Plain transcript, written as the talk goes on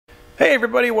Hey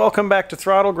everybody, welcome back to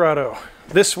Throttle Grotto.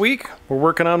 This week, we're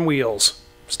working on wheels.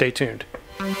 Stay tuned.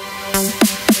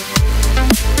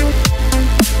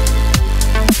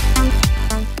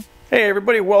 Hey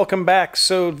everybody, welcome back.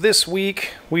 So this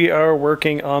week, we are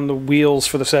working on the wheels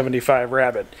for the 75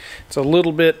 Rabbit. It's a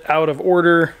little bit out of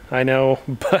order, I know,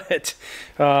 but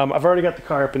I've already got the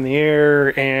car up in the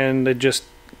air and it just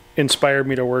inspired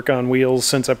me to work on wheels.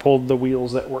 Since I pulled the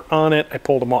wheels that were on it, I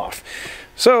pulled them off.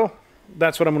 So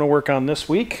that's what I'm going to work on this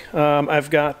week. I've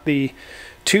got the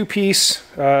two-piece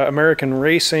American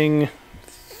Racing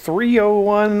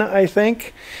 301, I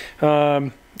think,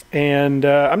 and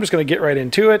I'm just going to get right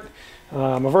into it.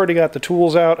 I've already got the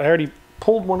tools out. I already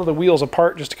pulled one of the wheels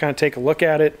apart just to kind of take a look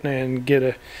at it and get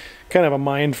a kind of a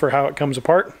mind for how it comes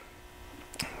apart.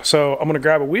 So I'm going to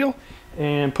grab a wheel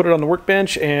and put it on the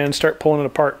workbench and start pulling it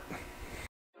apart.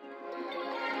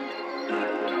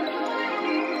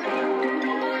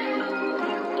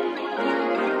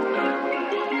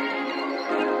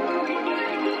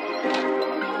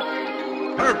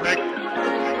 Perfect.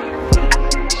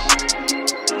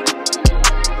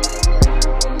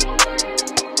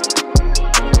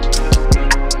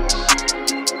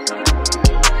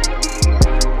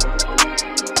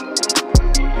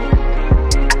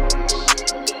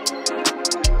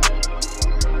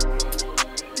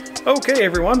 Okay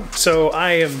everyone, so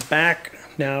I am back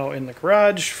now in the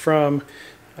garage from,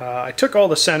 I took all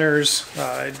the centers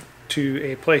to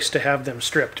a place to have them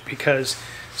stripped because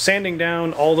sanding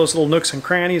down all those little nooks and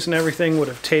crannies and everything would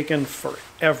have taken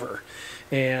forever.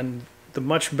 And the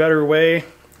much better way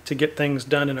to get things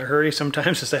done in a hurry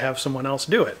sometimes is to have someone else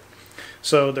do it.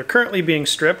 So they're currently being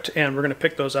stripped and we're going to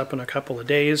pick those up in a couple of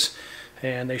days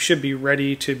and they should be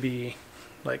ready to be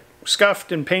like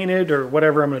scuffed and painted or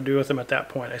whatever I'm going to do with them at that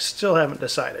point. I still haven't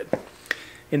decided.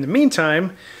 In the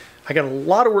meantime, I got a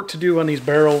lot of work to do on these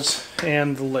barrels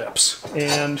and the lips.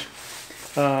 And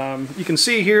you can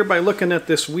see here by looking at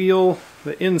this wheel,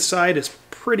 the inside is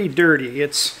pretty dirty.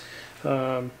 It's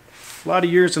a lot of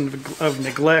years of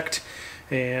neglect,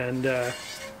 and then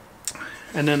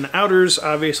the outers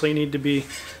obviously need to be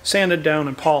sanded down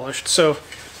and polished. So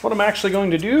what I'm actually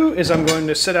going to do is I'm going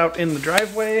to sit out in the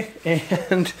driveway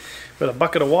and with a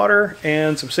bucket of water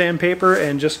and some sandpaper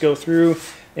and just go through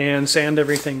and sand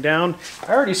everything down.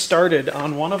 I already started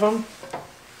on one of them,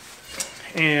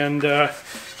 and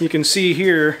you can see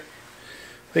here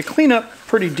they clean up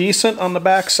pretty decent on the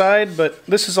back side, but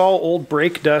this is all old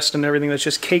brake dust and everything that's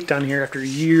just caked on here after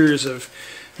years of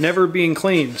never being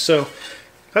cleaned. So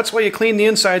that's why you clean the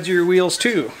insides of your wheels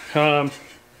too.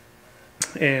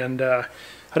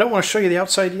 I don't want to show you the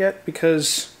outside yet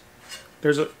because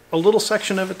there's a little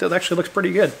section of it that actually looks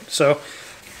pretty good. So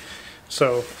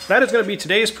that is going to be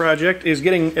today's project, is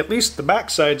getting at least the back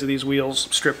sides of these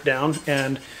wheels stripped down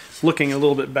and looking a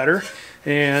little bit better,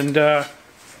 and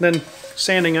then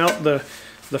sanding out the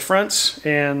fronts,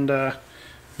 and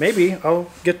maybe I'll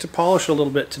get to polish a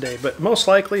little bit today, but most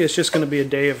likely it's just going to be a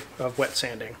day of wet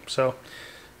sanding. So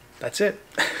that's it.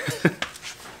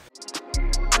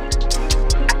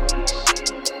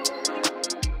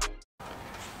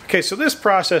 Okay, so this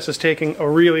process is taking a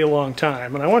really long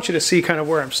time, and I want you to see kind of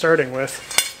where I'm starting with,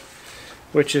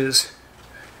 which is,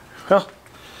 well,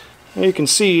 you can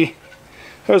see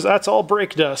that's all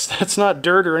brake dust. That's not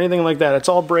dirt or anything like that. It's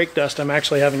all brake dust. I'm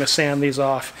actually having to sand these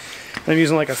off. I'm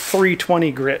using like a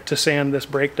 320 grit to sand this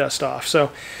brake dust off.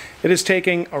 So it is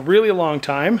taking a really long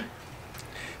time,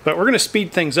 but we're going to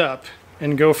speed things up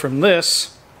and go from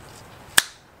this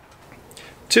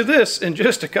to this in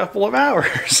just a couple of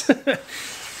hours.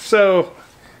 So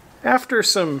after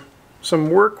some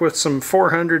work with some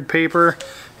 400 paper,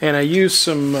 and I used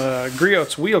some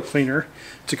Griot's wheel cleaner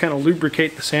to kind of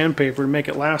lubricate the sandpaper and make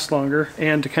it last longer,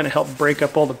 and to kind of help break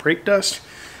up all the brake dust,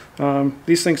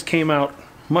 these things came out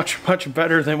much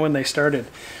better than when they started.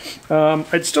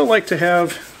 I'd still like to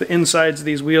have the insides of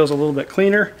these wheels a little bit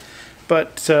cleaner,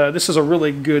 but this is a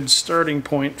really good starting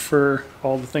point for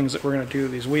all the things that we're going to do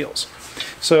with these wheels.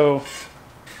 So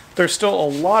there's still a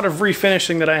lot of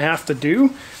refinishing that I have to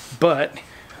do, but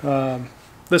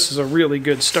this is a really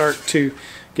good start to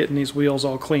getting these wheels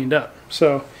all cleaned up.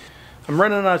 So I'm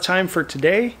running out of time for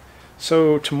today,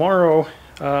 so tomorrow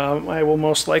I will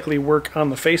most likely work on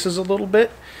the faces a little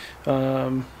bit.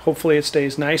 Hopefully it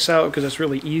stays nice out because it's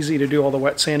really easy to do all the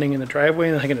wet sanding in the driveway,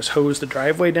 and I can just hose the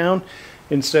driveway down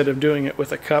instead of doing it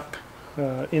with a cup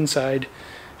inside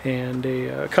and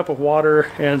a cup of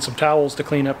water and some towels to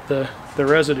clean up the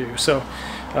residue. So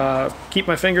keep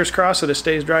my fingers crossed that it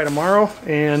stays dry tomorrow,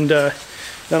 and then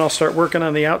I'll start working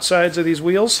on the outsides of these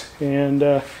wheels,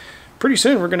 and pretty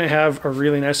soon we're going to have a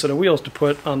really nice set of wheels to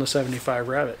put on the 75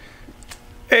 Rabbit.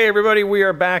 Hey everybody, we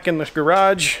are back in the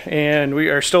garage and we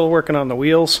are still working on the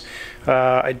wheels.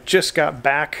 I just got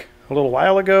back a little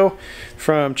while ago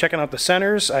from checking out the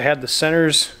centers. I had the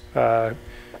centers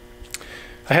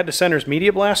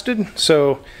media blasted,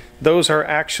 so those are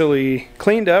actually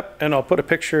cleaned up, and I'll put a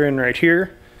picture in right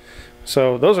here.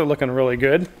 So those are looking really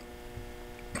good.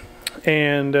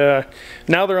 And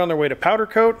now they're on their way to powder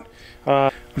coat.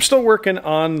 I'm still working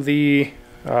on the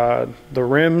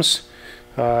rims.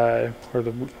 Or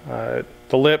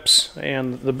the lips,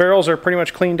 and the barrels are pretty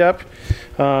much cleaned up.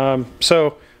 So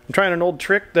I'm trying an old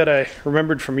trick that I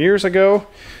remembered from years ago.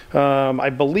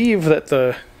 I believe that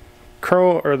the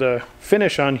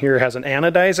finish on here has an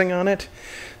anodizing on it,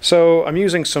 so I'm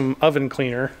using some oven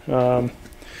cleaner,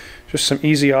 just some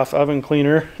easy off oven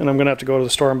cleaner, and I'm gonna have to go to the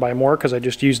store and buy more because I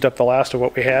just used up the last of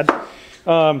what we had.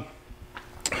 But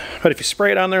if you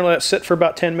spray it on there, let it sit for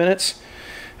about 10 minutes.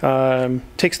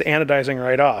 Takes the anodizing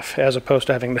right off, as opposed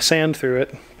to having to sand through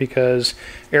it, because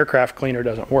aircraft cleaner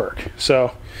doesn't work.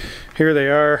 So here they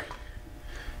are,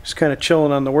 just kind of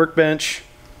chilling on the workbench.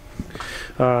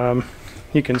 You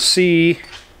can see,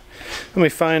 let me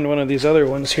find one of these other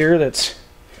ones here that's,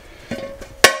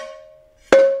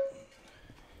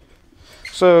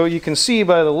 so you can see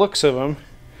by the looks of them,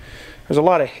 there's a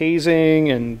lot of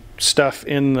hazing and stuff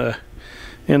in the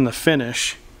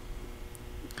finish.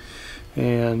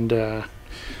 And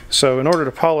so in order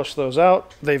to polish those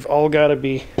out, they've all got to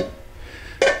be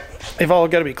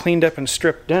cleaned up and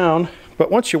stripped down. But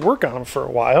once you work on them for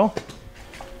a while,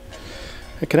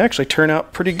 it can actually turn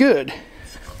out pretty good.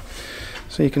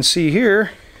 So you can see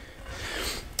here,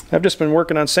 I've just been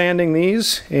working on sanding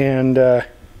these, and I've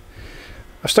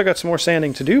still got some more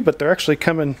sanding to do, but they're actually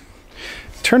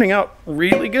turning out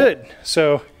really good.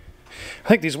 So I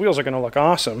think these wheels are going to look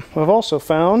awesome. I've also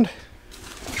found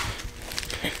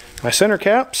my center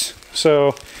caps,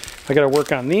 so I got to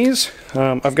work on these.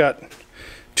 I've got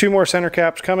 2 more center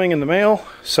caps coming in the mail,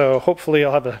 so hopefully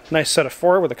I'll have a nice set of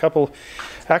 4 with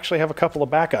actually have a couple of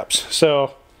backups.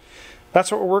 So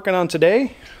that's what we're working on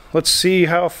today. Let's see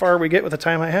how far we get with the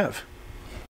time I have.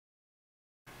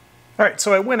 Alright,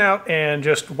 so I went out and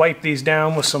just wiped these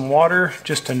down with some water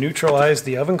just to neutralize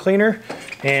the oven cleaner,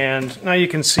 and now you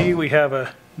can see we have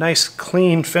a nice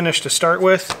clean finish to start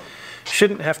with.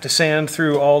 Shouldn't have to sand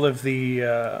through all of the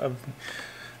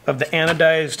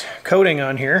anodized coating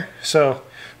on here. So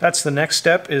that's the next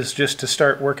step, is just to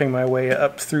start working my way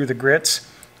up through the grits.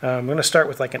 I'm going to start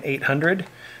with like an 800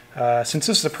 since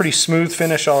this is a pretty smooth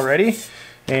finish already,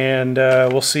 and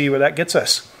we'll see where that gets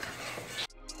us.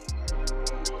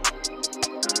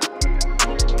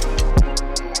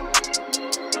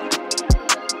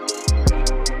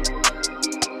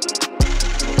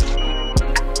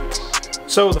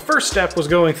 So the first step was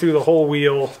going through the whole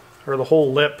wheel, or the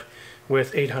whole lip,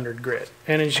 with 800 grit.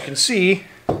 And as you can see,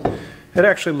 it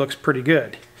actually looks pretty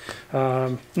good.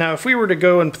 Now if we were to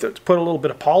go and put a little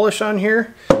bit of polish on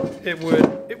here,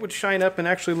 it would shine up and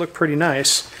actually look pretty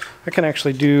nice. I can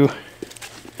actually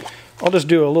I'll just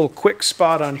do a little quick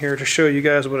spot on here to show you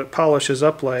guys what it polishes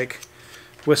up like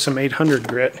with some 800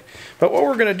 grit. But what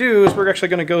we're going to do is we're actually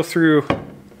going to go through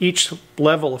each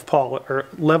level of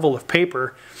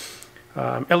paper,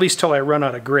 at least till I run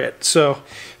out of grit. So,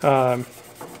 so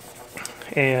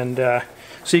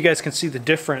you guys can see the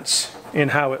difference in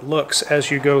how it looks as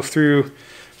you go through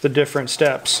the different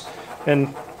steps.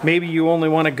 And maybe you only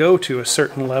want to go to a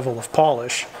certain level of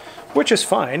polish, which is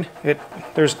fine.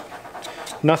 There's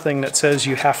nothing that says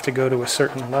you have to go to a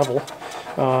certain level,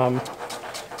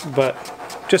 but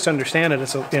just understand it.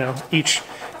 It's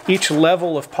each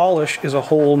level of polish is a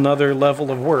whole nother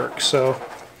level of work. So.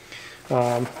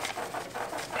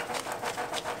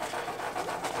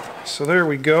 So there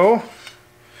we go.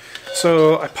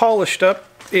 So I polished up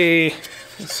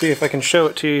let's see if I can show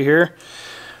it to you here.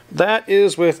 That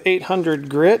is with 800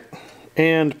 grit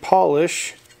and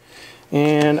polish.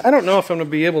 And I don't know if I'm going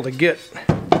to be able to get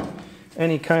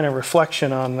any kind of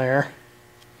reflection on there.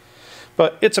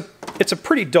 But it's a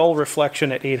pretty dull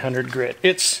reflection at 800 grit.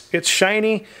 It's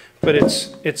shiny, but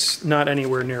it's not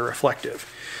anywhere near reflective.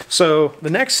 So the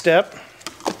next step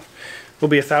will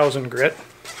be 1000 grit.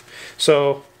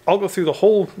 So I'll go through the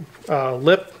whole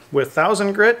lip with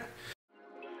 1000 grit.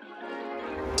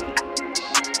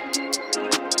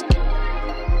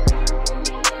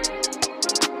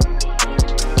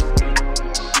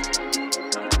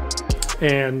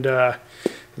 And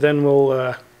then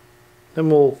we'll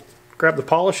grab the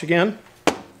polish again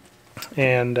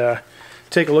and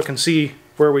take a look and see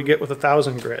where we get with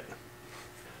 1000 grit.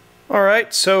 All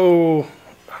right, so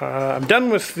I'm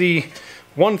done with the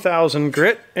 1000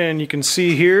 grit, and you can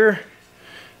see here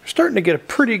starting to get a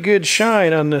pretty good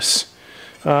shine on this.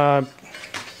 I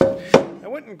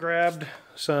went and grabbed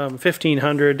some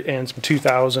 1500 and some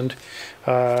 2000.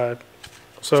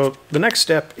 So the next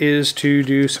step is to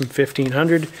do some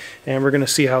 1500, and we're going to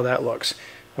see how that looks.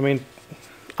 I mean,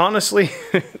 honestly,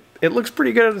 it looks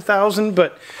pretty good at 1000,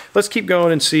 but let's keep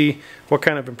going and see what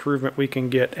kind of improvement we can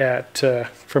get at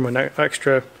from an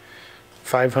extra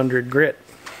 500 grit.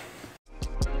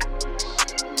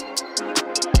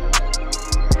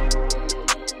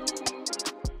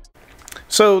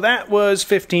 So that was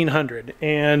 1500,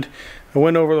 and I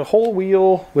went over the whole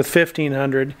wheel with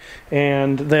 1500,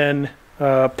 and then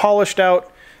polished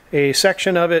out a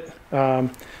section of it.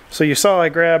 So you saw I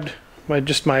grabbed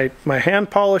my hand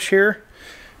polish here,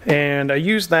 and I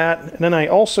used that, and then I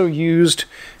also used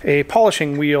a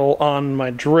polishing wheel on my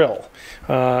drill,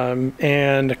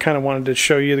 and I kind of wanted to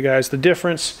show you guys the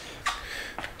difference.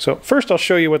 So first I'll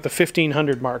show you what the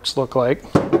 1500 marks look like,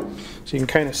 so you can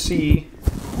kind of see.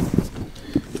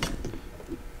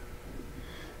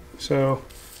 So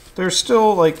there's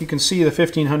still, like, you can see the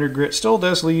 1500 grit still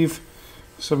does leave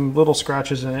some little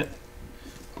scratches in it.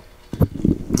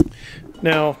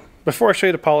 Now, before I show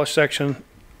you the polish section,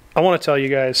 I want to tell you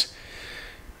guys,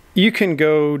 you can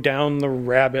go down the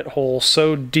rabbit hole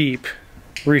so deep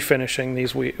refinishing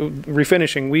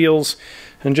refinishing wheels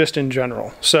and just in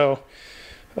general. So,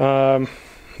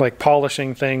 like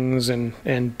polishing things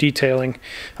and detailing.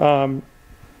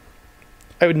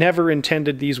 I would never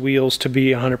intended these wheels to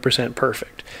be 100%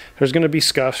 perfect. There's going to be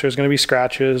scuffs, there's going to be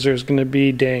scratches, there's going to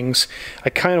be dings. I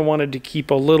kind of wanted to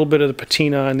keep a little bit of the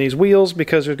patina on these wheels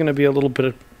because there's going to be a little bit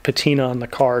of patina on the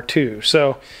car too.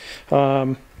 So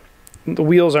the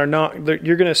wheels are not,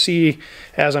 you're going to see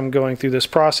as I'm going through this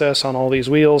process on all these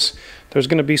wheels, there's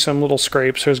going to be some little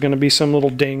scrapes, there's going to be some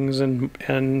little dings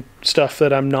and stuff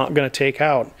that I'm not going to take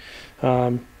out.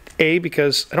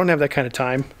 Because I don't have that kind of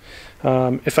time.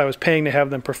 If I was paying to have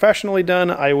them professionally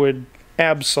done, I would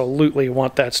absolutely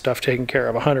want that stuff taken care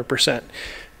of 100%.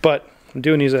 But I'm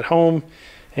doing these at home,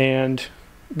 and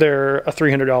they're a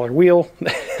 $300 wheel.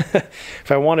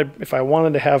 If I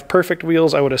wanted to have perfect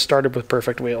wheels, I would have started with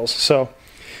perfect wheels. So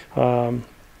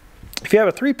if you have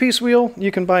a 3-piece wheel,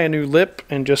 you can buy a new lip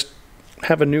and just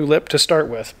have a new lip to start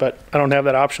with, but I don't have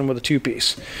that option with a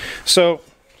 2-piece. So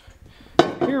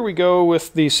here we go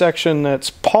with the section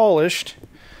that's polished.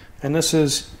 And this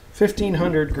is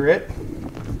 1500 grit.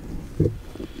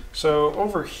 So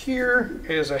over here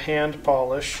is a hand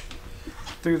polish.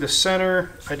 Through the center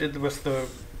I did with the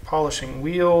polishing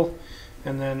wheel,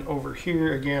 and then over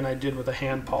here again I did with a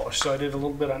hand polish. So I did a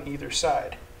little bit on either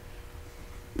side.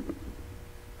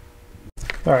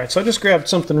 Alright, so I just grabbed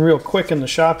something real quick in the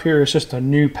shop here. It's just a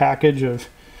new package of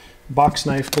box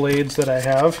knife blades that I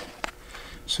have,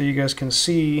 so you guys can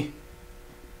see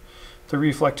the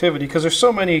reflectivity, because there's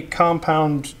so many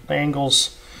compound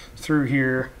angles through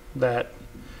here that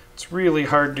it's really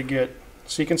hard to get.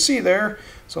 So you can see there,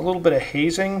 it's a little bit of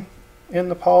hazing in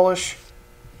the polish,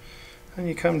 and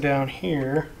you come down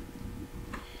here,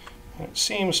 and it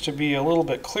seems to be a little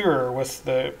bit clearer with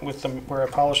the where I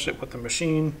polished it with the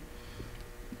machine.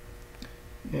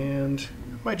 And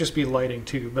it might just be lighting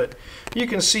too, but you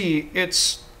can see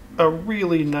it's a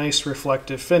really nice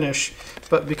reflective finish,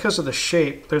 but because of the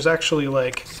shape, there's actually,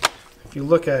 like, if you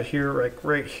look at here, like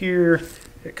right here,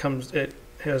 it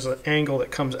has an angle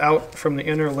that comes out from the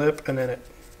inner lip, and then it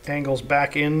angles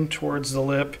back in towards the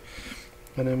lip,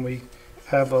 and then we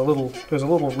have there's a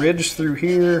little ridge through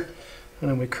here, and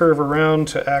then we curve around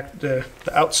to act the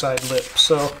outside lip.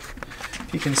 So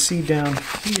you can see down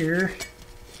here,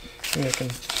 and I can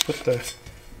put the,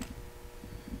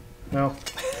 well,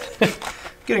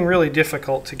 getting really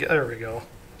difficult to get, there we go.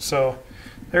 So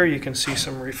there you can see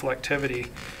some reflectivity.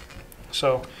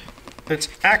 So it's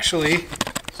actually,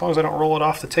 as long as I don't roll it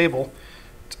off the table,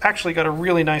 it's actually got a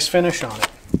really nice finish on it.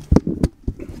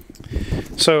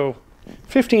 So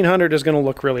 1500 is going to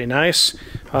look really nice.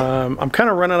 I'm kind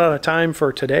of running out of time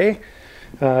for today.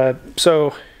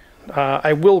 So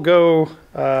I will go,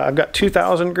 I've got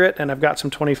 2000 grit and I've got some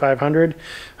 2500.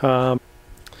 But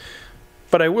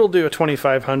I will do a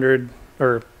 2500,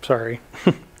 or sorry,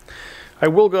 I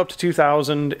will go up to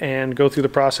 2000 and go through the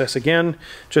process again,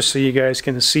 just so you guys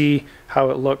can see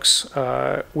how it looks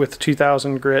with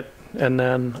 2000 grit and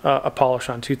then a polish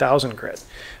on 2000 grit.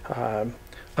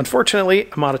 Unfortunately,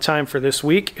 I'm out of time for this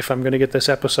week if I'm going to get this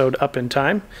episode up in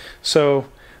time. So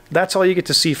that's all you get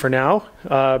to see for now.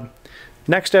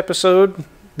 Next episode,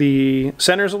 the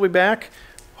centers will be back.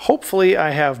 Hopefully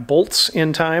I have bolts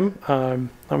in time. I'm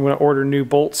going to order new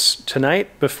bolts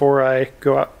tonight before I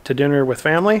go out to dinner with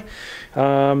family.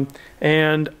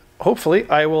 And hopefully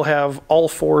I will have all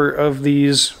 4 of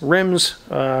these rims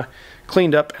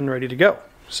cleaned up and ready to go.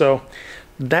 So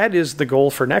that is the goal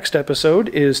for next episode,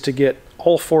 is to get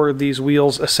all 4 of these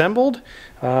wheels assembled.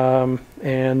 I'm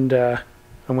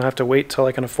gonna have to wait till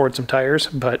I can afford some tires,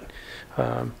 but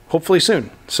hopefully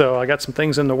soon. So I got some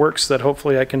things in the works that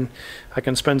hopefully I can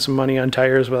spend some money on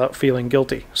tires without feeling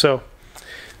guilty. So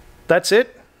that's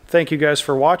it. Thank you guys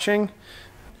for watching.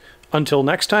 Until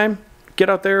next time, get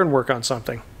out there and work on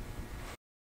something.